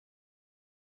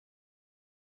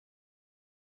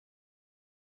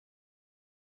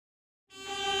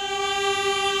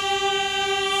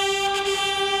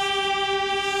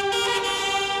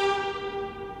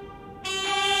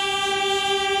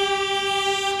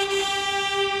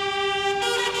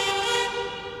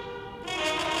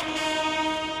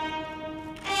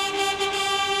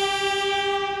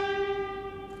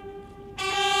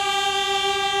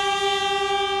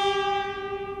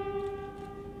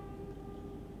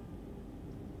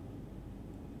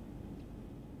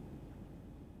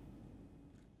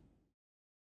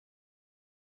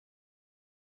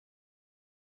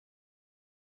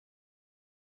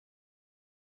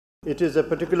It is a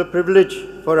particular privilege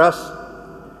for us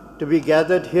to be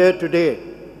gathered here today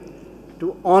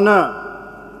to honor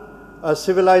a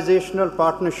civilizational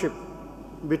partnership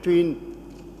between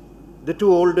the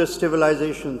two oldest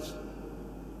civilizations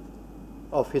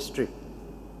of history.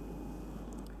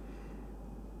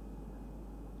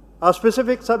 Our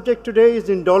specific subject today is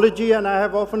Indology, and I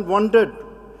have often wondered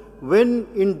when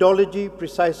Indology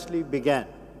precisely began.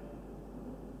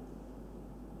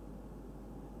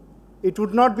 It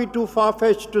would not be too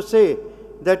far-fetched to say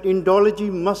that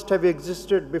Indology must have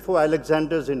existed before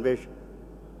Alexander's invasion.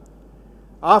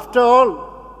 After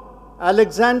all,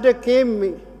 Alexander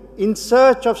came in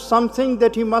search of something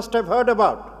that he must have heard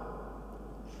about.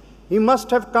 He must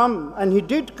have come, and he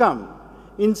did come,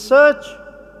 in search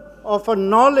of a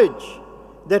knowledge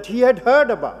that he had heard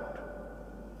about.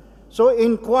 So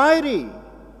inquiry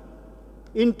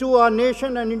into our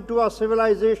nation and into our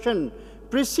civilization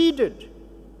preceded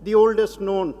the oldest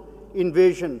known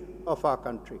invasion of our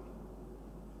country.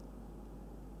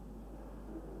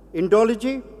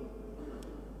 Indology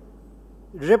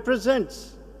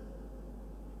represents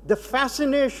the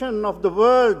fascination of the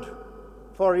world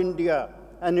for India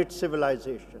and its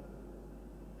civilization.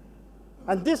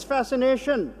 And this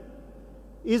fascination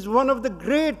is one of the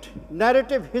great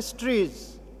narrative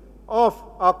histories of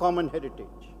our common heritage.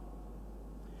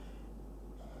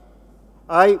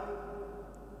 I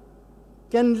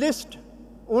can list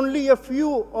only a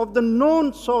few of the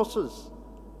known sources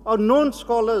or known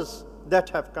scholars that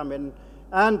have come in,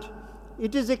 and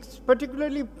it is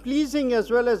particularly pleasing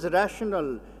as well as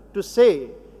rational to say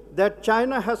that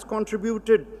China has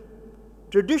contributed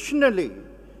traditionally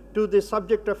to the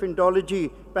subject of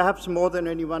Indology, perhaps more than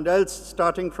anyone else,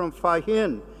 starting from Fa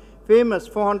Hian, famous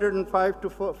 405 to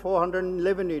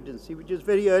 411 agency, which is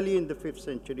very early in the 5th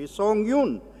century. Song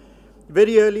Yun,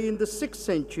 very early in the 6th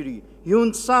century.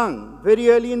 Yun Sang, very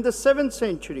early in the 7th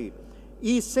century.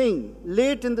 Yi Sing,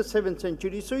 late in the 7th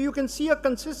century. So you can see a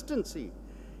consistency.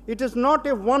 It is not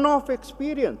a one-off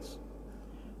experience.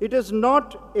 It is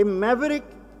not a maverick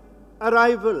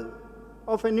arrival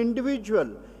of an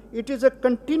individual. It is a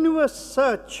continuous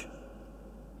search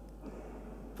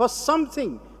for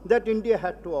something that India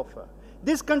had to offer.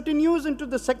 This continues into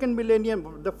the second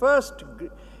millennium. The first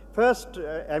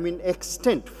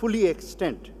extent, fully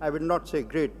extent, I will not say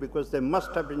great because there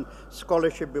must have been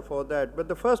scholarship before that, but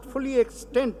the first fully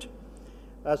extent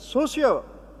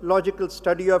sociological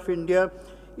study of India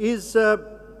is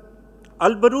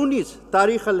Al-Baruni's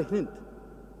Tarikh al-Hind.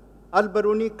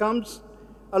 Al-Baruni comes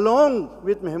along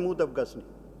with Mahmud of Ghazni.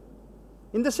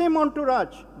 In the same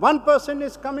entourage, one person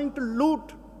is coming to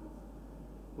loot,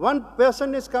 one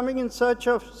person is coming in search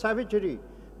of savagery,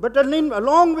 but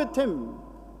along with him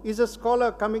is a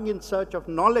scholar coming in search of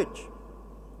knowledge.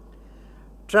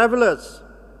 Travelers,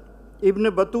 Ibn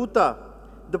Battuta,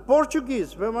 the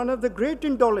Portuguese were one of the great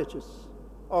Indologists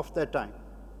of their time,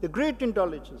 the great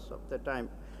Indologists of their time.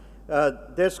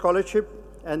 Their scholarship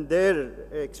and their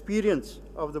experience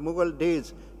of the Mughal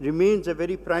days remains a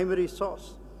very primary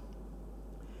source.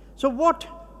 So what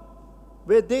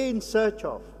were they in search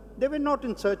of? They were not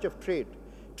in search of trade.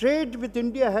 Trade with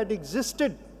India had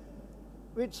existed.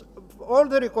 It's all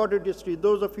the recorded history.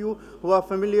 Those of you who are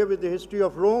familiar with the history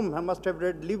of Rome must have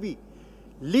read Livy.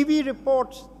 Livy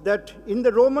reports that in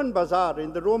the Roman bazaar,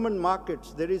 in the Roman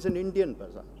markets, there is an Indian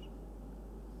bazaar.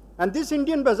 And this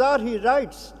Indian bazaar, he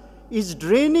writes, is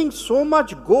draining so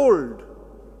much gold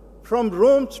from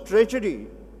Rome's treasury,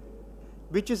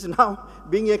 which is now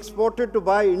being exported to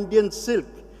buy Indian silk,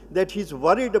 that he's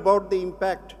worried about the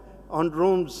impact on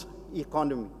Rome's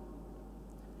economy.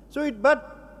 But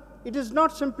it is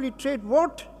not simply trade.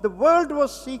 What the world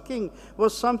was seeking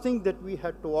was something that we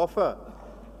had to offer.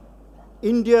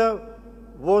 India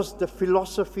was the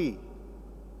philosophy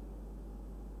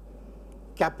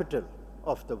capital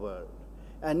of the world.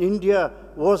 And India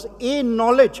was a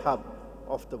knowledge hub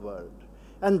of the world.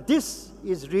 And this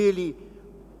is really,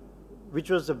 which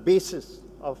was the basis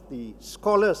of the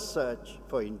scholar's search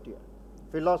for India.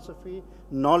 Philosophy,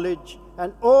 knowledge,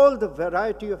 and all the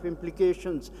variety of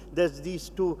implications that these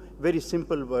two very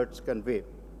simple words convey.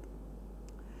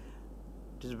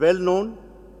 It is well known,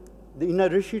 in a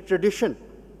Rishi tradition,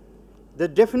 the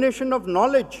definition of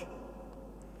knowledge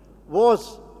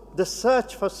was the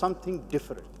search for something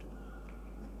different,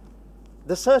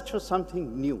 the search for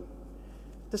something new.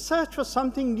 The search for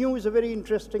something new is a very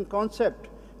interesting concept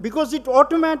because it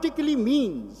automatically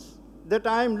means that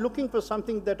I am looking for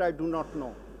something that I do not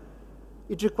know.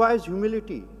 It requires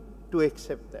humility to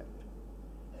accept that.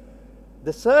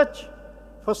 The search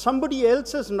for somebody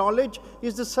else's knowledge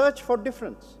is the search for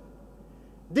difference.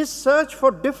 This search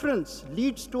for difference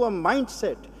leads to a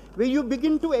mindset where you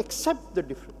begin to accept the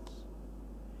difference.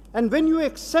 And when you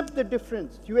accept the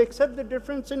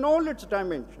difference in all its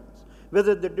dimensions,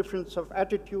 whether the difference of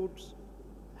attitudes,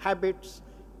 habits,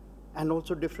 and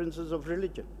also differences of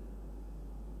religion.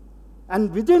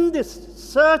 And within this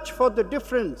search for the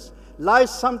difference lies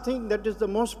something that is the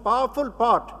most powerful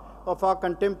part of our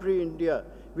contemporary India,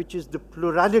 which is the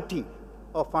plurality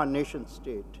of our nation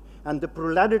state and the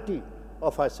plurality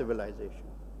of our civilization.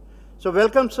 So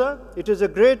welcome, sir. It is a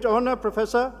great honor,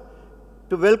 Professor,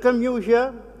 to welcome you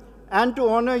here and to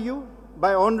honor you.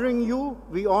 By honoring you,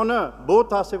 we honor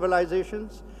both our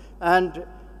civilizations, and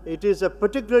it is a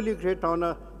particularly great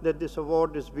honor that this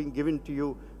award is being given to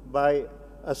you by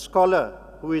a scholar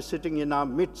who is sitting in our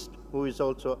midst, who is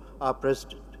also our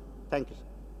president. Thank you, sir.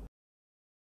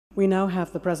 We now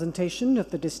have the presentation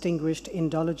of the Distinguished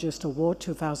Indologist Award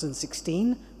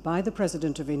 2016 by the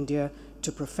President of India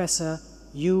to Professor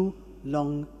Yu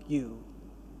Long Yu.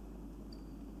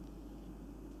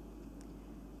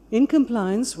 In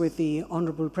compliance with the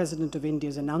Honorable President of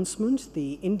India's announcement,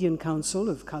 the Indian Council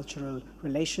of Cultural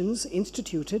Relations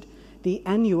instituted the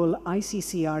annual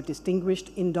ICCR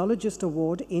Distinguished Indologist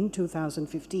Award in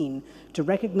 2015 to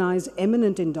recognize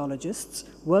eminent indologists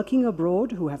working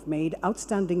abroad who have made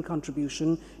outstanding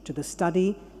contribution to the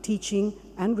study, teaching,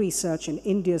 and research in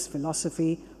India's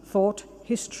philosophy, thought,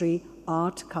 history,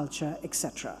 art, culture,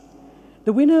 etc.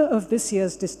 The winner of this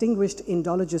year's Distinguished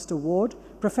Indologist Award,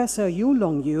 Professor Yu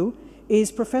Long Yu,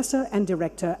 is Professor and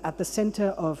Director at the Center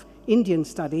of Indian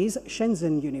Studies,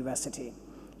 Shenzhen University.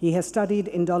 He has studied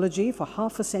Indology for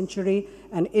half a century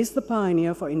and is the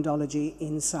pioneer for Indology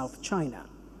in South China.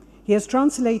 He has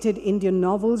translated Indian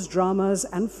novels, dramas,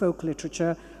 and folk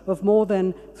literature of more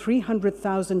than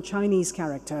 300,000 Chinese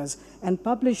characters and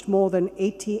published more than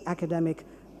 80 academic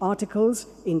articles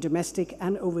in domestic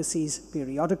and overseas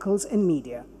periodicals and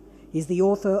media. He is the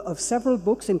author of several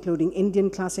books, including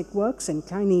Indian classic works and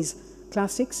Chinese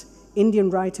classics, Indian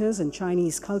writers and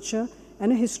Chinese culture,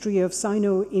 and a history of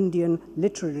Sino-Indian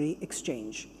literary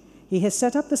exchange. He has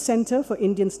set up the Center for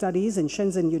Indian Studies in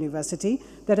Shenzhen University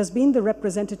that has been the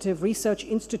representative research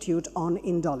institute on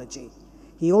Indology.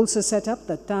 He also set up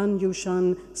the Tan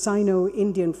Yushan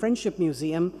Sino-Indian Friendship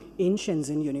Museum in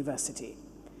Shenzhen University.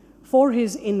 For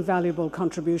his invaluable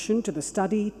contribution to the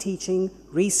study, teaching,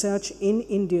 research in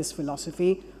India's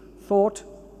philosophy, thought,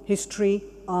 history,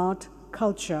 art,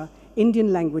 culture,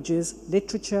 Indian languages,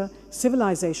 literature,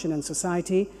 civilization, and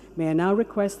society, may I now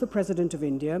request the President of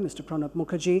India, Mr. Pranab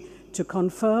Mukherjee, to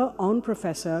confer on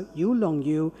Professor Yu Long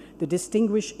Yu the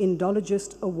Distinguished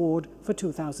Indologist Award for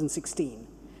 2016.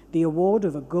 The award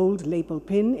of a gold lapel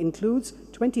pin includes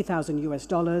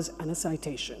 $20,000 and a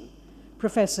citation.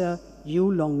 Professor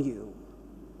Yu Long Yu.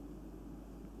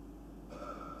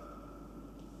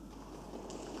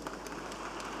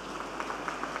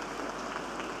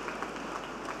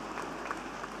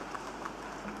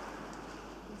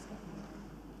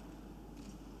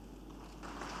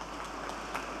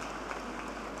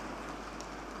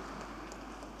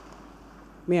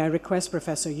 May I request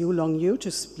Professor Yu Long Yu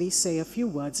to please say a few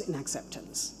words in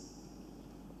acceptance.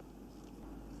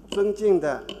 尊敬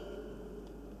的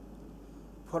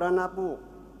普拉纳布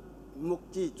穆克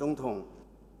基总统，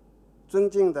尊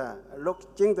敬的洛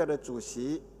金德的主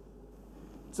席，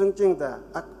尊敬的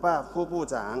阿克巴副部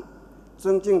长，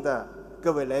尊敬的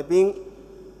各位来宾，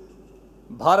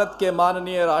 Bharat के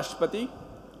माननीय राष्ट्रपति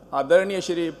आदरणीय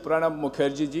श्री प्रणब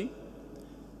मुखर्जी जी,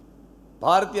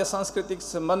 भारतीय सांस्कृतिक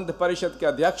संबंध परिषद के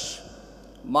अध्यक्ष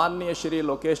माननीय श्री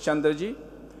लोकेश चंद्र जी,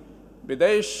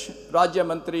 विदेश राज्य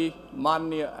मंत्री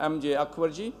माननीय MJ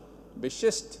अकबर जी,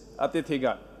 विशिष्ट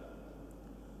अतिथिगण।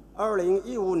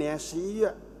 2015年11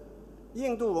月，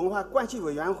印度文化关系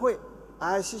委员会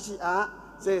ICCR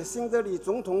在新德里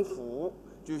总统府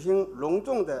举行隆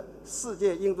重的世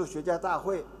界印度学家大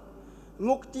会。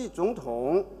穆克基总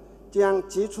统将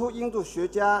杰出印度学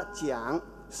家奖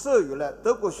授予了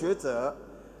德国学者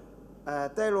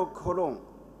戴洛科隆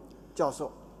教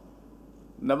授。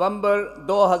 नवंबर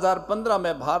 2015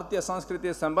 में भारतीय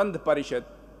संस्कृति संबंध परिषद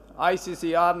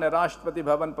ICCR ने राष्ट्रपति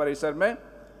भवन परिसर में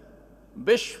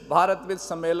विश्व भारतविद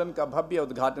सम्मेलन का भव्य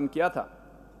उद्घाटन किया था।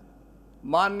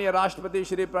 माननीय राष्ट्रपति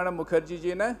श्री प्रणब मुखर्जी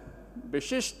जी ने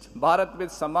विशिष्ट भारतविद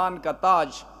सम्मान का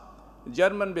ताज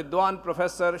जर्मन विद्वान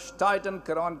प्रोफेसर स्टाइटन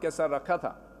करॉन के सर रखा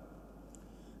था।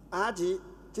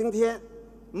 今天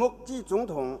穆克基总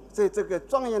统在这个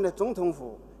庄严的总统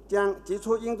府将杰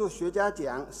出印度学家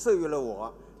奖授予了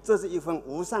我，这是一份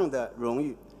无上的荣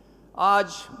誉。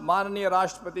 आज माननीय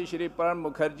राष्ट्रपति श्री प्रणब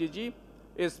मुखर्जी जी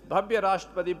इस भव्य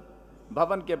राष्ट्रपति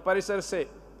भवन के परिसर से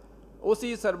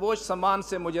उसी सर्वोच्च सम्मान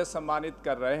से मुझे सम्मानित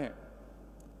कर रहे हैं।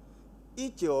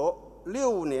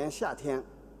 1965年夏天，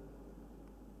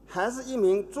还是一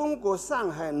名中国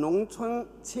上海农村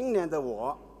青年的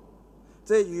我，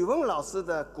在语文老师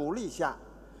的鼓励下，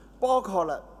报考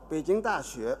了北京大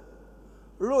学。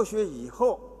入学以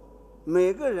后，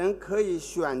每个人可以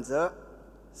选择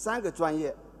3个专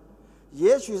业，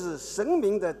也许是神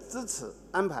明的支持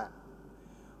安排，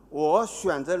我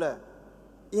选择了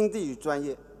印地语专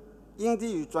业，印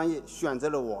地语专业选择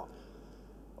了我。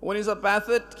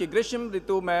1965 की ग्रीष्म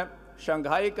ऋतु में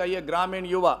शंघाई का ये ग्रामीण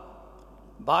युवा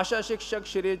भाषा शिक्षक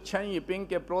श्री छेन यिपिंग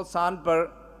के प्रोत्साहन पर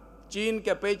चीन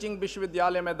के पेइचिंग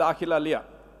विश्वविद्यालय में दाखिला लिया।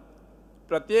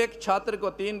 प्रत्येक छात्र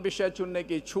को 3 विषय चुनने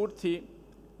की छूट थी।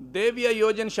 दैवीय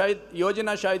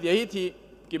योजना शायद यही थी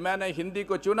कि मैंने हिंदी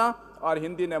को चुना और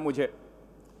हिंदी ने मुझे।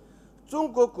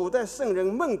 中国古代圣人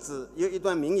孟子有一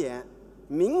段名言：“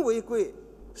民为贵，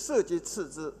社稷次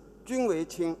之，君为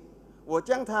轻。”我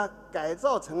将它改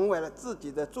造成为了自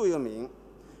己的座右铭：“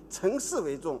成事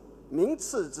为重，民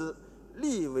次之，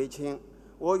利为轻。”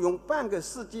我用半个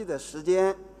世纪的时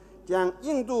间，将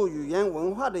印度语言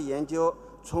文化的研究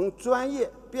从专业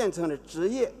变成了职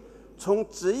业，从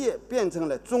职业变成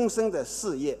了终身的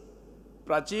事业。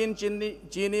 प्राचीन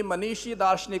चीनी मनीषी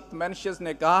दार्शनिक मेन्शियस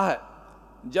ने कहा है,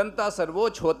 जनता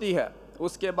सर्वोच्च होती है,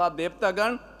 उसके बाद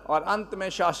देवतागण और अंत में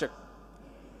शासक।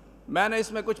 मैंने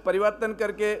इसमें कुछ परिवर्तन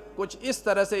करके कुछ इस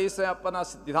तरह से इसे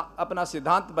अपना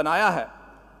सिद्धांत बनाया है।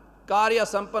 कार्य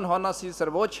संपन्न होना ही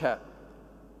सर्वोच्च है,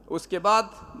 उसके बाद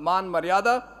मान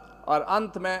मर्यादा और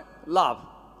अंत में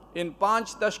लाभ। इन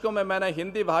 5 दशकों में मैंने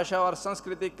हिंदी भाषा और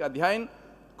सांस्कृतिक अध्ययन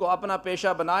को अपना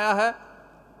पेशा बनाया है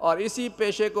और इसी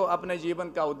पेशे को अपने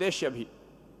जीवन का उद्देश्य भी।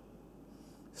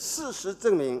 事实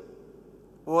证明，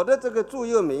我的这个座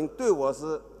右铭对我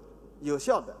是有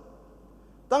效的。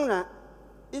当然，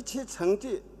一切成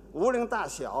绩无论大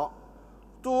小，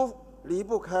都离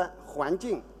不开环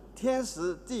境、天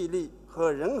时地利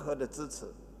和人和的支持。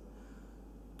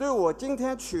对我今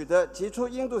天取得杰出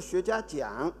印度学家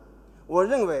奖，我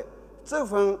认为这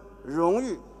份荣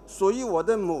誉属于我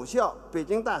的母校北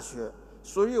京大学，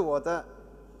属于我的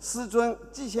师尊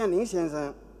季羡林先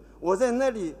生。我在那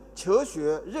里求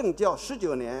学任教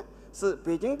19年，是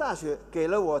北京大学给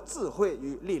了我智慧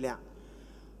与力量。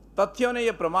 तथ्यों ने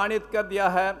यह प्रमाणित कर दिया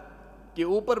है कि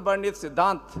ऊपर वर्णित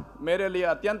सिद्धांत मेरे लिए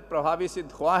अत्यंत प्रभावी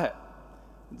सिद्ध हुआ है।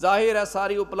 जाहिर है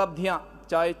सारी उपलब्धियां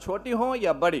चाहे छोटी हों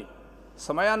या बड़ी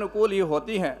समयानुकूल ही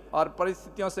होती हैं और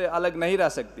परिस्थितियों से अलग नहीं रह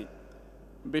सकती।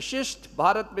 विशिष्ट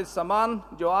भारत में सम्मान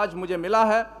जो आज मुझे मिला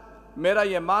है, मेरा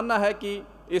ये मानना है कि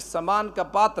इस सम्मान का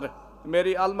पात्र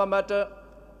मेरी अल्मा मैटर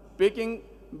पेकिंग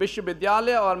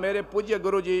विश्वविद्यालय और मेरे पूज्य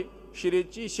गुरुजी श्री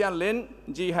चीशियन लिन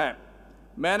जी हैं।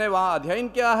 मैंने वहाँ अध्ययन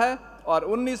किया है और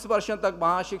 19 वर्षों तक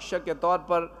वहाँ शिक्षक के तौर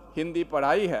पर हिंदी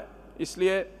पढ़ाई है,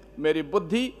 इसलिए मेरी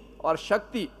बुद्धि और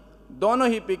शक्ति दोनों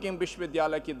ही पेकिंग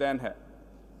विश्वविद्यालय की देन है।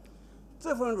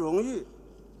 这份荣誉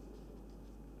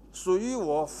属于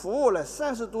我服务了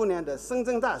30多年的深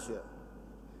圳大学，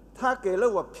它给了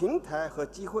我平台和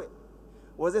机会。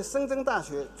我在深圳大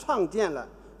学创建了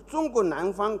中国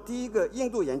南方第一个印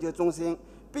度研究中心，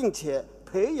并且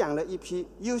培养了一批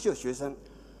优秀学生。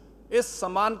 इस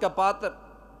सम्मान का पात्र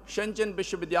शनचन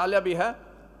विश्वविद्यालय भी है,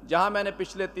 जहां मैंने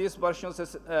पिछले 30 वर्षों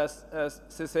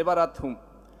से सेवारत हूं।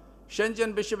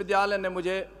 शनचन विश्वविद्यालय ने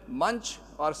मुझे मंच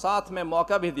और साथ में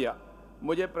मौका भी दिया।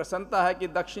 मुझे प्रसन्नता है कि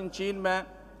दक्षिण चीन में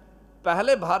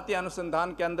पहले भारतीय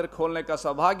अनुसंधान केंद्र खोलने का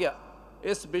सौभाग्य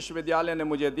इस विश्वविद्यालय ने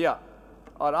मुझे दिया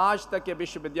और आज तक ये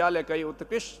विश्वविद्यालय कई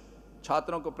उत्कृष्ट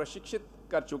छात्रों को प्रशिक्षित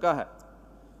कर चुका है।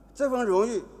 这份荣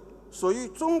誉属于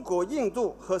中国、印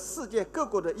度和世界各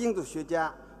国的印度学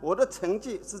家，我的成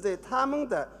绩是在他们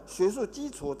的学术基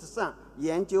础之上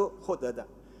研究获得的。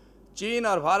 चीन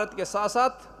और भारत के साथ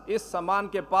साथ इस सम्मान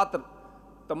के पात्र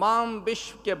तमाम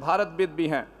विश्व के भारतविद भी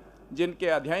हैं, जिनके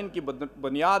अध्ययन की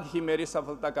बुनियाद ही मेरी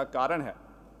सफलता का कारण है।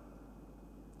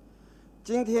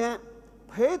 今天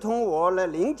陪同我来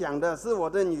领奖的是我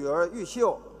的女儿玉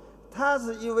秀，她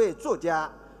是一位作家。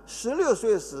16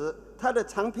岁时，她的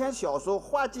长篇小说《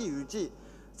花季雨季》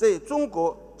在中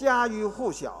国家喻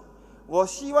户晓。我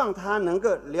希望她能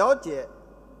够了解、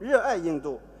热爱印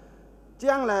度，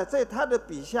将来在她的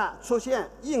笔下出现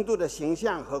印度的形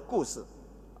象和故事。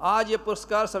 आज ये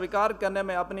पुरस्कार स्वीकार करने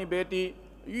में अपनी बेटी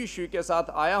यूशु के साथ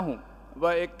आया हूँ।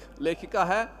 वह एक लेखिका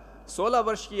है। 16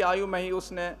 वर्ष की आयु में ही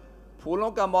उसने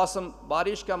फूलों का मौसम,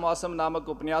 बारिश का मौसम नामक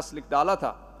उपन्यास लिख डाला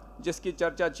था, जिसकी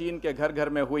चर्चा चीन के घर घर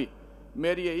में हुई।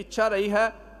 मेरी ये इच्छा रही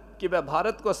है कि वह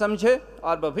भारत को समझे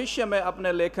और भविष्य में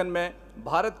अपने लेखन में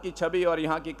भारत की छवि और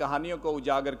यहाँ की कहानियों को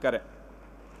उजागर करे।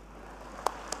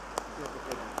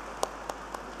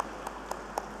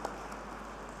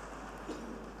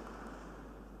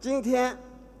 今天，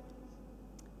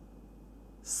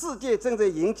世界正在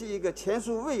迎接一个前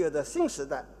所未有的新时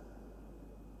代，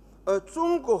而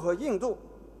中国和印度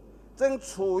正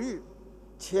处于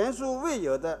前所未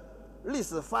有的历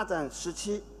史发展时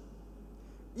期。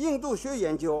印度学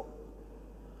研究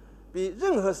比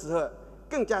任何时候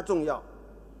更加重要，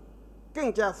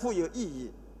更加富有意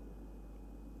义。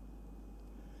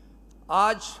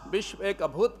आज विश्व एक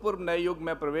अभूतपूर्व नए युग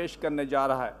में प्रवेश करने जा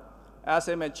रहा है।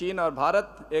 ऐसे में चीन और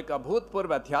भारत एक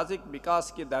अभूतपूर्व ऐतिहासिक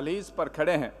विकास की दहलीज पर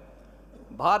खड़े हैं।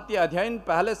 भारतीय अध्ययन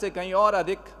पहले से कहीं और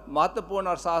अधिक महत्वपूर्ण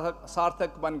और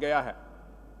सार्थक बन गया है।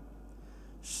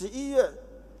 11月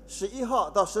11号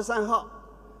到13号，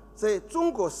在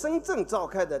中国深圳召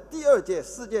开的第2届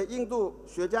世界印度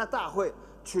学家大会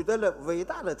取得了伟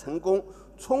大的成功，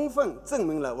充分证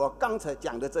明了我刚才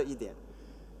讲的这一点。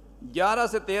11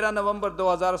 से 13 नवंबर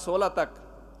 2016 तक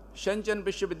शनचन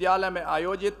विश्वविद्यालय में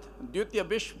आयोजित द्वितीय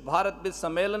विश्व भारत विश्व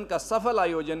सम्मेलन का सफल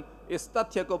आयोजन इस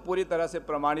तथ्य को पूरी तरह से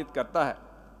प्रमाणित करता है।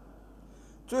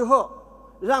 最后，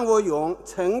让我用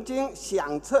曾经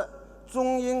响彻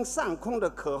中英上空的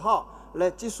口号来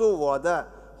结束我的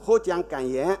获奖感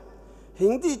言。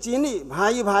हिंदी चीनी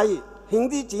भाई भाई,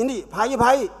 हिंदी चीनी भाई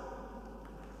भाई।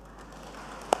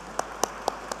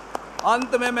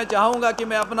 अंत में मैं चाहूंगा कि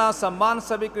मैं अपना सम्मान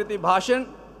स्वीकृति भाषण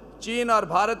चीन और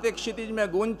भारत के क्षितिज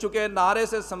में गूंज चुके नारे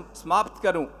से समाप्त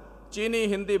करूं। चीनी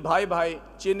हिंदी भाई भाई,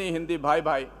 चीनी हिंदी भाई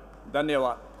भाई।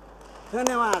 धन्यवाद।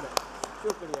 धन्यवाद,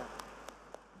 शुक्रिया।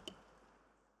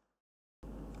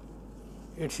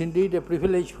 It's indeed a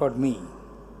privilege for me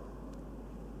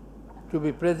to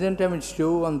be present amidst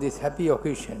you on this happy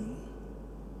occasion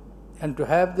and to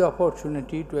have the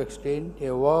opportunity to extend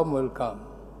a warm welcome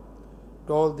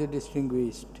to all the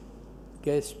distinguished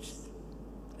guests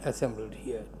assembled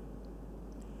here.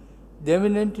 The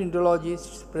eminent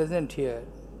Indologists present here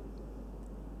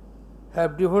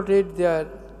have devoted their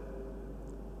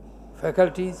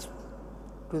faculties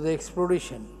to the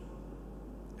exploration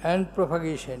and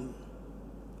propagation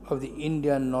of the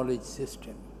Indian knowledge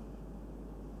system.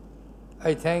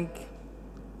 I thank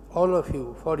all of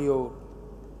you for your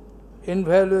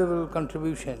invaluable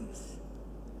contributions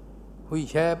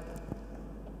which have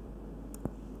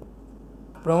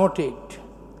promoted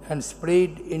and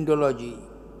spread Indology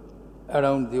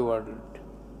around the world.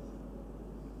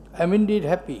 I am indeed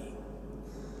happy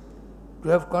to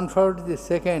have conferred the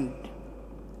second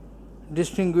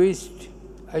Distinguished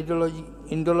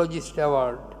Indologist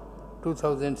Award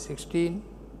 2016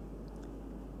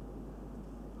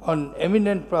 on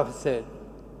eminent Professor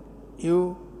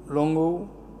Yu Longu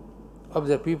of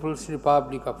the People's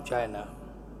Republic of China.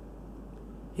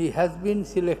 He has been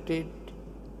selected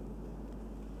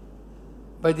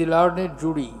by the learned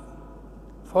jury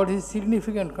for his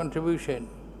significant contribution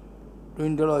to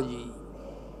Indology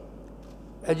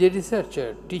as a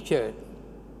researcher, teacher,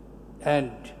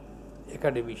 and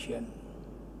academician.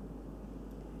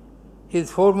 He is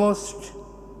foremost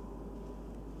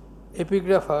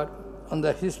epigrapher on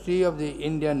the history of the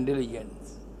Indian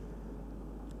intelligence.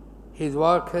 His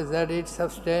work has added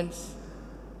substance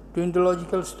to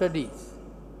Indological studies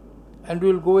and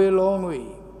will go a long way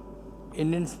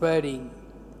in inspiring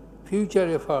future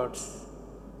efforts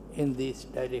in this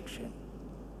direction.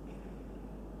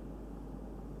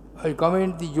 I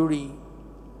commend the jury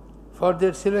for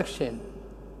their selection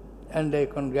and I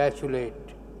congratulate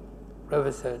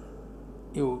Professor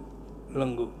Yu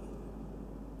Longu.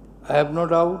 I have no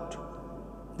doubt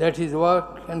that his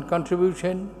work and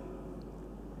contribution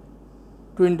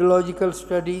to Indological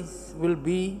studies will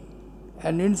be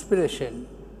an inspiration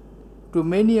to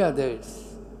many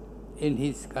others in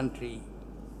his country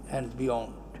and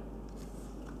beyond.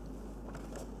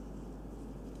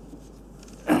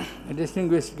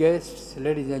 Distinguished guests,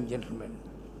 ladies and gentlemen,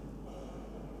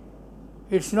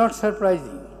 it's not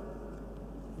surprising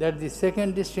that the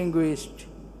second Distinguished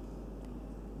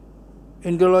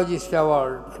Indologist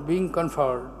Award being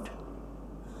conferred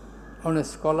on a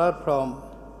scholar from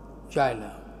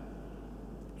China,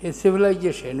 a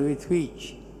civilization with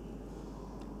which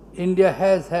India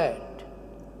has had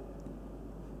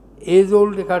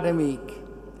age-old academic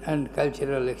and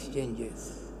cultural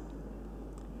exchanges.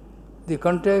 The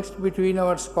context between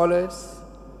our scholars,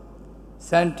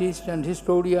 scientists and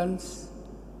historians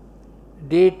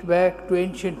date back to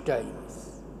ancient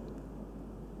times.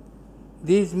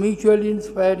 These mutually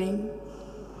inspiring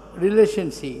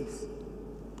relationships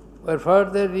were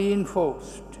further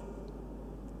reinforced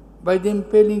by the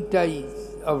impelling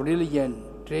ties of religion,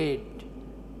 trade,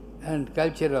 and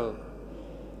cultural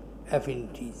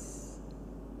affinities.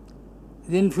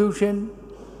 The infusion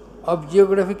of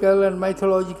geographical and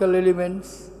mythological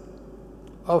elements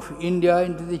of India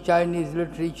into the Chinese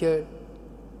literature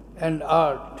and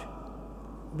art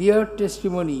bear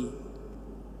testimony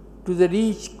to the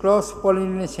rich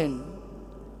cross-pollination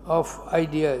of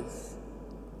ideas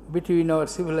between our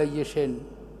civilization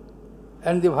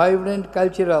and the vibrant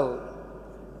cultural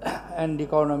and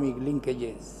economic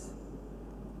linkages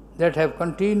that have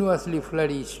continuously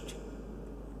flourished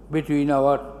between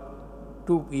our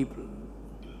two people.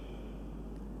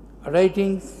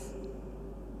 Writings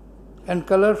and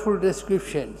colorful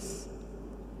descriptions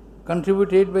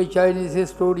contributed by Chinese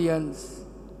historians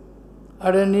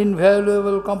are an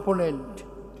invaluable component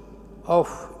of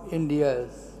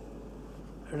India's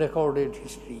recorded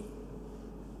history.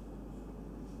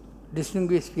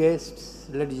 Distinguished guests,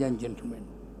 ladies and gentlemen,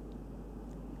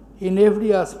 in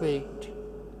every aspect,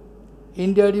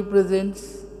 India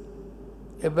represents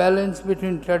a balance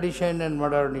between tradition and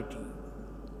modernity.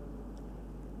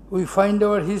 We find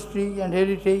our history and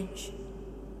heritage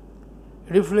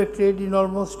reflected in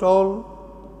almost all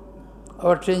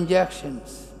our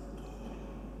transactions,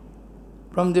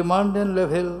 from the mundane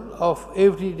level of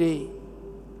everyday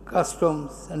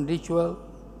customs and ritual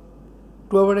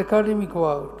to our academic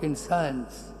work in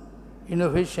science,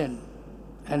 innovation,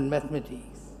 and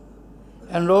mathematics,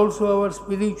 and also our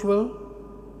spiritual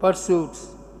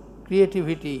pursuits,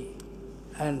 creativity,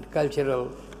 and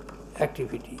cultural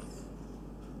activities.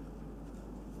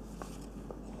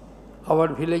 Our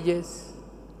villages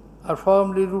are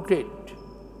firmly rooted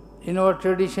in our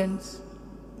traditions,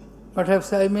 but have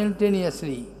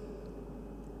simultaneously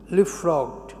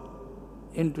leapfrogged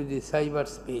into the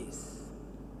cyberspace.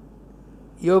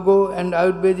 Yoga and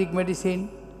ayurvedic medicine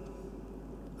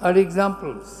are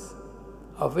examples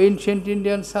of ancient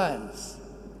Indian science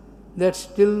that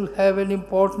still have an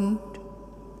important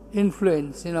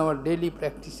influence in our daily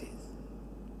practices.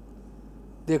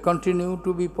 They continue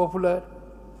to be popular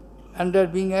and are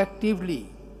being actively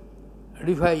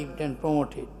revived and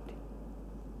promoted.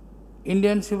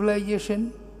 Indian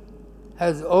civilization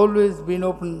has always been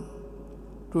open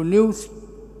to new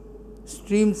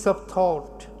streams of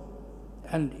thought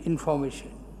and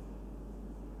information.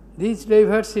 This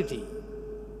diversity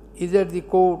is at the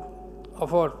core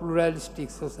of our pluralistic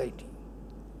society.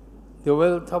 The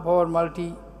wealth of our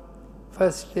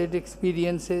multi-faceted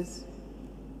experiences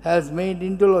has made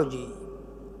indology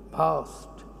vast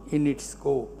in its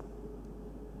scope.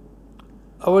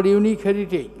 Our unique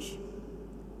heritage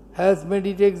has made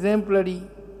it exemplary,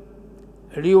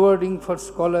 rewarding for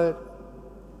scholar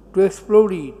to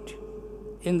explore it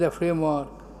in the framework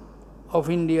of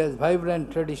India's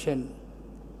vibrant tradition,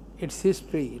 its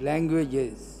history,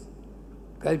 languages,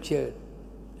 culture,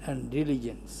 and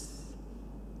religions.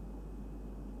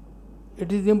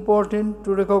 It is important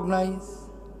to recognize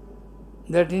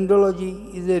that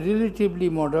Indology is a relatively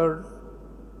modern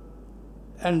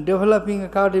and developing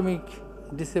academic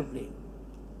discipline.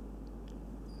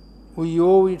 We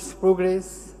owe its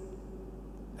progress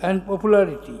and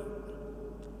popularity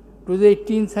to the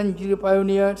 18th century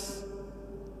pioneers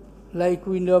like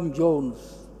William Jones,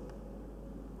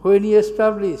 when he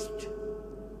established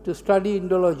to study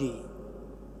Indology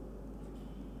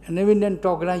an eminent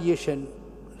organization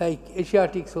like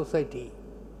Asiatic Society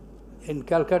in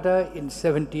Calcutta in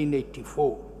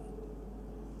 1784.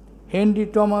 Henry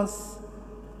Thomas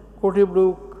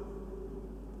Cotebrook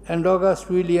and August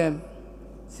William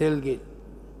Selgill.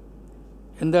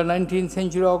 In the 19th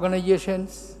century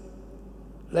organizations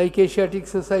like Asiatic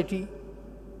Society,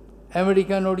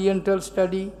 American Oriental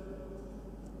Study,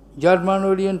 German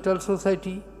Oriental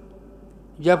Society,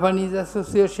 Japanese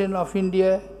Association of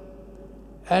India,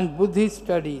 and Buddhist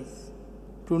Studies,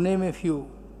 to name a few,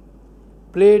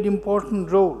 played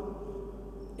important role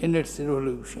in its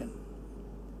evolution.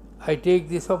 I take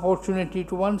this opportunity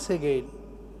to once again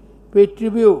pay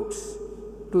tributes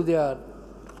to their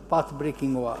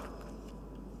path-breaking work.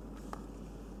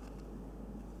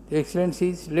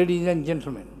 Excellencies, ladies and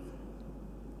gentlemen,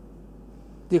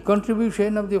 the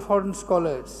contribution of the foreign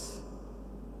scholars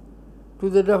to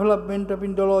the development of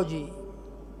Indology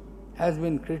has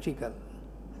been critical.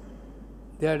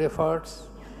 Their efforts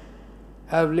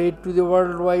have led to the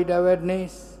worldwide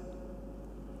awareness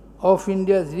of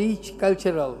India's rich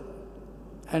cultural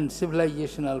and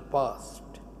civilizational past.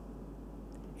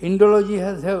 Indology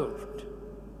has helped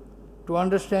to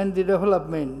understand the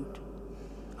development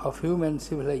of human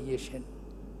civilization,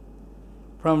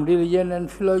 from religion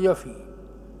and philosophy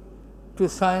to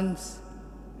science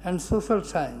and social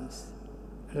science,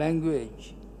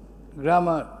 language,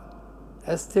 grammar,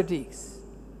 aesthetics.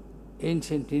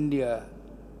 Ancient India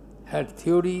had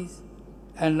theories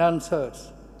and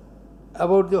answers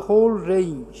about the whole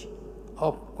range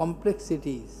of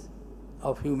complexities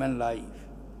of human life.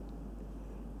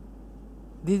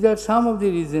 These are some of the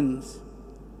reasons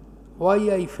why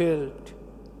I felt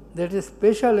that a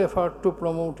special effort to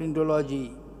promote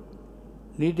Indology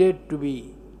needed to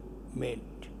be made.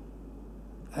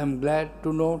 I am glad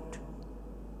to note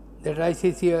that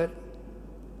ICCR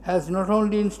has not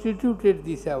only instituted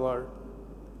this award,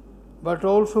 but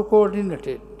also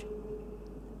coordinated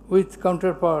with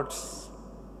counterparts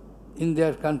in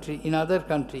their country, in other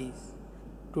countries,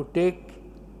 to take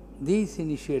this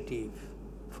initiative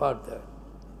further.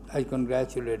 I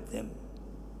congratulate them.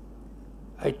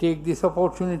 I take this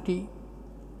opportunity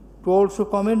to also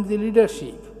commend the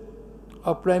leadership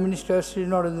of Prime Minister Shri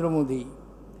Narendra Modi,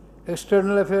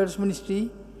 External Affairs Ministry,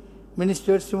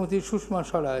 Minister Srimati Sushma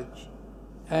Swaraj,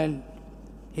 and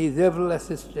his able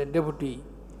assistant deputy,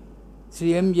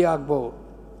 Sri M.J. Akbar,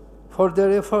 for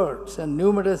their efforts and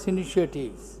numerous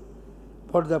initiatives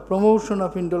for the promotion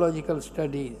of Indological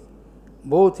studies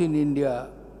both in India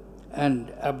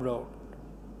and abroad.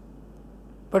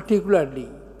 Particularly,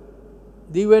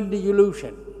 the UN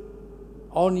resolution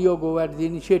on yoga at the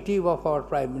initiative of our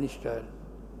Prime Minister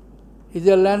is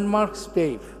a landmark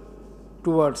step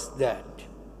towards that.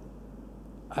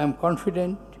 I am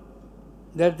confident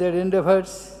that their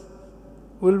endeavors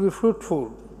will be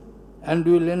fruitful and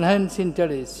will enhance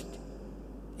interest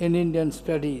in Indian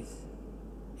studies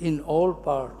in all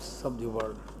parts of the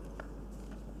world.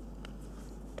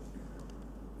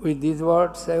 With these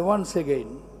words, I once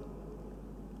again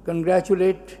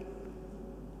congratulate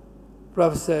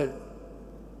Professor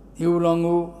Yu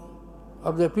Longwu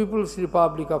of the People's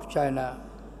Republic of China.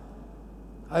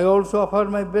 I also offer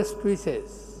my best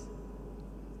wishes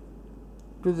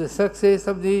to the success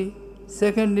of the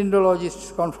second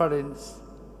Indologists Conference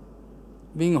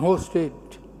being hosted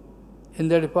in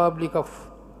the Republic of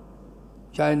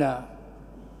China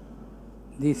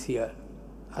this year.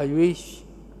 I wish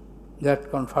that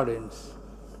conference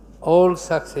all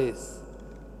success.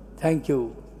 Thank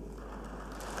you,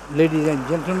 ladies and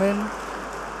gentlemen.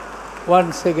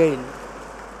 Once again,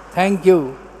 thank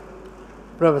you,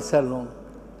 Professor Long,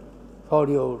 for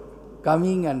your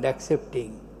coming and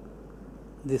accepting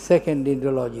the second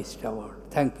Indologist Award.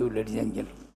 Thank you, ladies and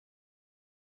gentlemen.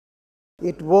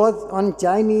 It was on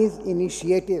Chinese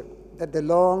initiative that the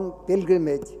long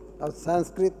pilgrimage of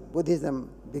Sanskrit Buddhism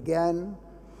began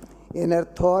in her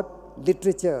thought,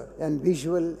 literature, and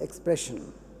visual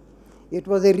expression. It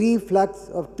was a reflux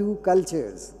of two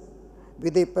cultures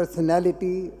with a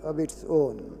personality of its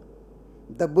own.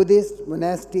 The Buddhist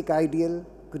monastic ideal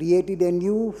created a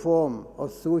new form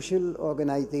of social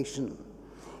organization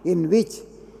in which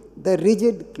the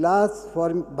rigid class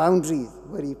boundaries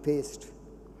were effaced.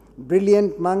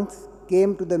 Brilliant monks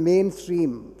came to the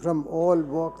mainstream from all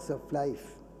walks of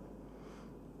life.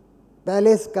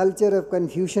 Palace culture of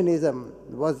Confucianism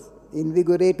was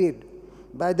invigorated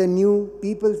by the new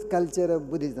people's culture of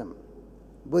Buddhism.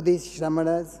 Buddhist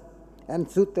shramanas and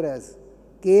sutras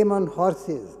came on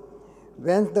horses,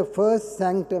 whence the first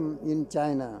sanctum in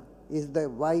China is the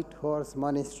White Horse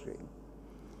Monastery.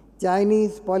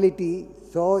 Chinese polity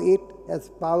saw it as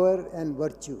power and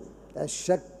virtue, as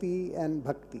Shakti and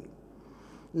Bhakti.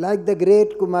 Like the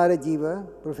great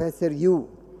Kumarajiva, Professor Yu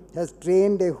has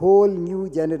trained a whole new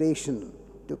generation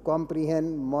to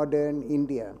comprehend modern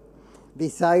India,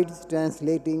 besides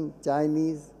translating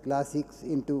Chinese classics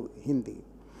into Hindi.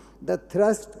 The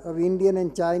thrust of Indian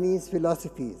and Chinese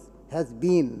philosophies has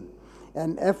been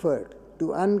an effort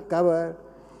to uncover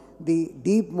the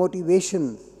deep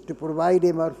motivations to provide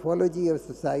a morphology of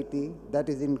society that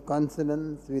is in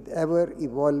consonance with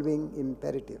ever-evolving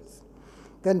imperatives.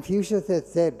 Confucius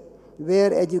has said,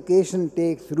 where education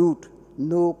takes root,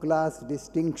 no class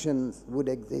distinctions would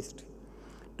exist.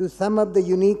 To sum up the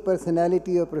unique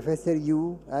personality of Professor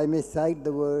Yu, I may cite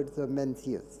the words of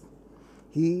Mencius.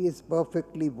 He is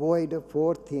perfectly void of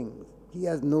four things. He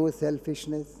has no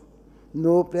selfishness,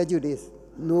 no prejudice,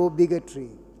 no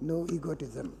bigotry, no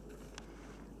egotism.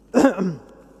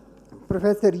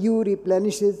 Professor Yu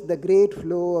replenishes the great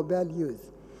flow of values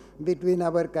between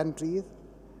our countries,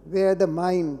 where the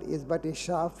mind is but a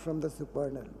shaft from the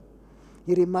supernal.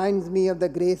 He reminds me of the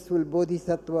graceful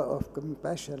Bodhisattva of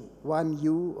compassion, one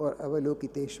Yu or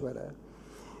Avalokiteshvara,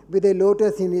 with a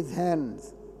lotus in his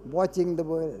hands, watching the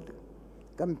world.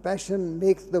 Compassion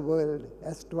makes the world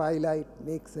as twilight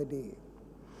makes a day.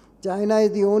 China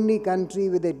is the only country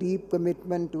with a deep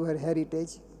commitment to her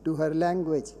heritage, to her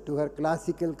language, to her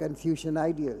classical Confucian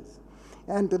ideals,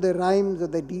 and to the rhymes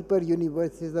of the deeper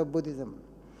universes of Buddhism.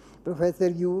 Professor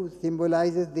Yu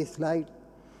symbolizes this light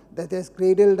that has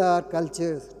cradled our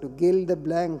cultures to gild the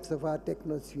blanks of our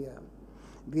technosphere.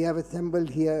 We have assembled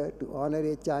here to honor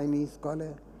a Chinese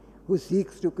scholar who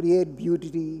seeks to create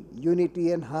beauty,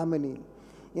 unity, and harmony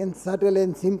in subtle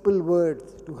and simple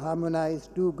words to harmonize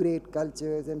two great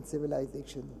cultures and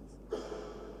civilizations.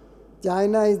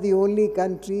 China is the only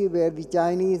country where the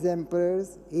Chinese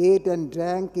emperors ate and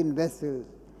drank in vessels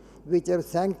which are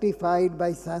sanctified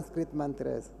by Sanskrit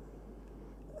mantras.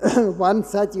 One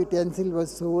such utensil was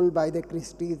sold by the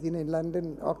Christies in a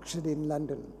London auction in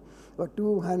London for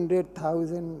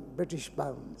 200,000 British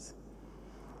pounds.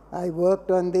 I worked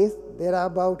on this. There are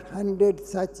about 100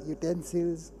 such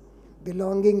utensils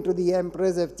belonging to the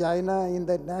emperors of China in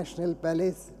the National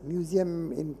Palace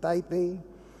Museum in Taipei,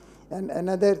 and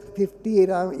another 50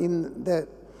 around in the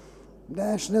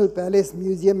National Palace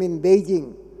Museum in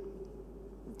Beijing.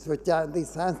 So the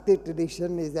Sanskrit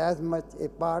tradition is as much a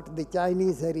part of the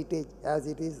Chinese heritage as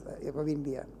it is of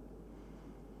India.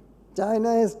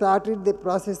 China has started the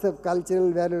process of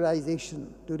cultural valorization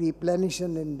to replenish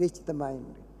and enrich the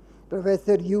mind.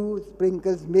 Professor Yu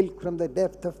sprinkles milk from the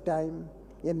depth of time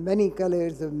in many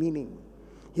colors of meaning.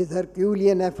 His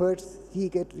Herculean efforts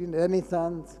seek a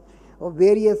renaissance of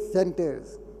various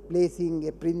centers, placing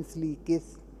a princely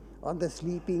kiss on the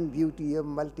sleeping beauty of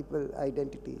multiple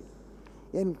identities.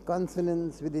 In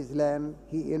consonance with his land,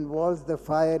 he involves the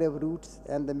fire of roots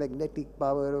and the magnetic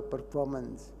power of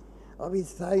performance of his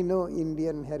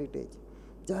Sino-Indian heritage.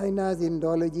 China's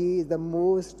Indology is the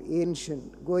most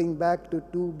ancient, going back to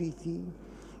 2 BC,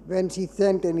 when she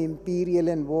sent an imperial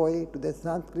envoy to the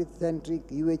Sanskrit-centric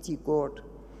Yuechi court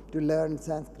to learn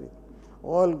Sanskrit.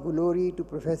 All glory to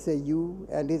Professor Yu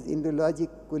and his Indologic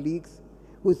colleagues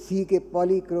who seek a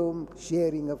polychrome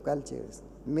sharing of cultures.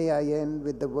 May I end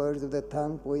with the words of the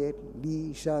Tang poet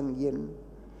Li Shangyin.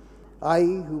 I,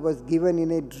 who was given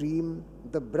in a dream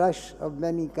the brush of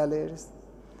many colors,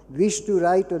 wish to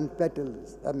write on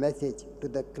petals a message to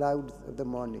the clouds of the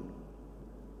morning.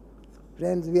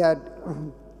 Friends, we are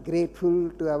grateful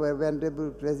to our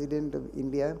Venerable President of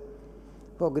India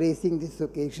for gracing this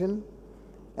occasion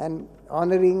and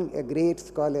honoring a great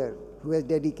scholar who has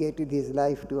dedicated his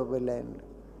life to our land.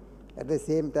 At the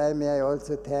same time, may I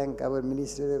also thank our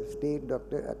Minister of State,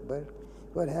 Dr. Akbar,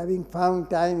 for having found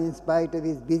time in spite of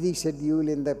his busy schedule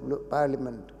in the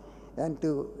Parliament and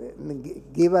to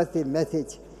give us a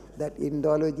message that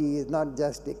Indology is not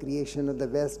just a creation of the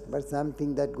West, but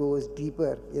something that goes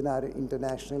deeper in our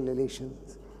international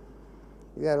relations.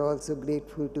 We are also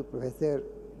grateful to Professor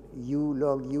Yu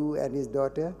Long Yu and his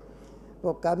daughter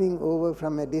for coming over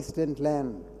from a distant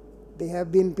land. They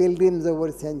have been pilgrims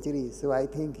over centuries, so I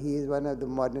think he is one of the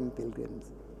modern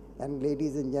pilgrims. And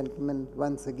ladies and gentlemen,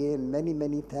 once again, many,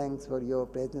 many thanks for your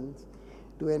presence,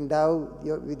 to endow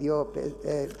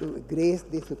to grace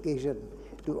this occasion,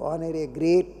 to honor a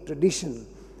great tradition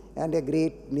and a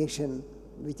great nation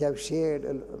which have shared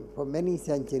for many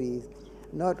centuries,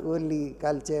 not only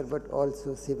culture but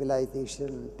also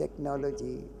civilization,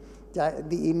 technology. The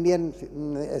Indian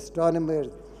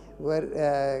astronomers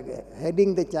were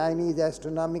heading the Chinese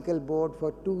astronomical board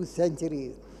for 2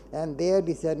 centuries, and their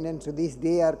descendants to this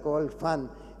day are called Fan.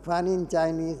 Fan in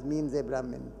Chinese means a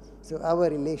Brahmin. So our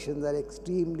relations are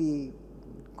extremely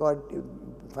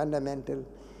fundamental,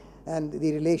 and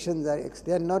the relations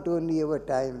extend not only over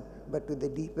time, but to the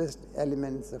deepest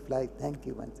elements of life. Thank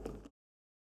you once again.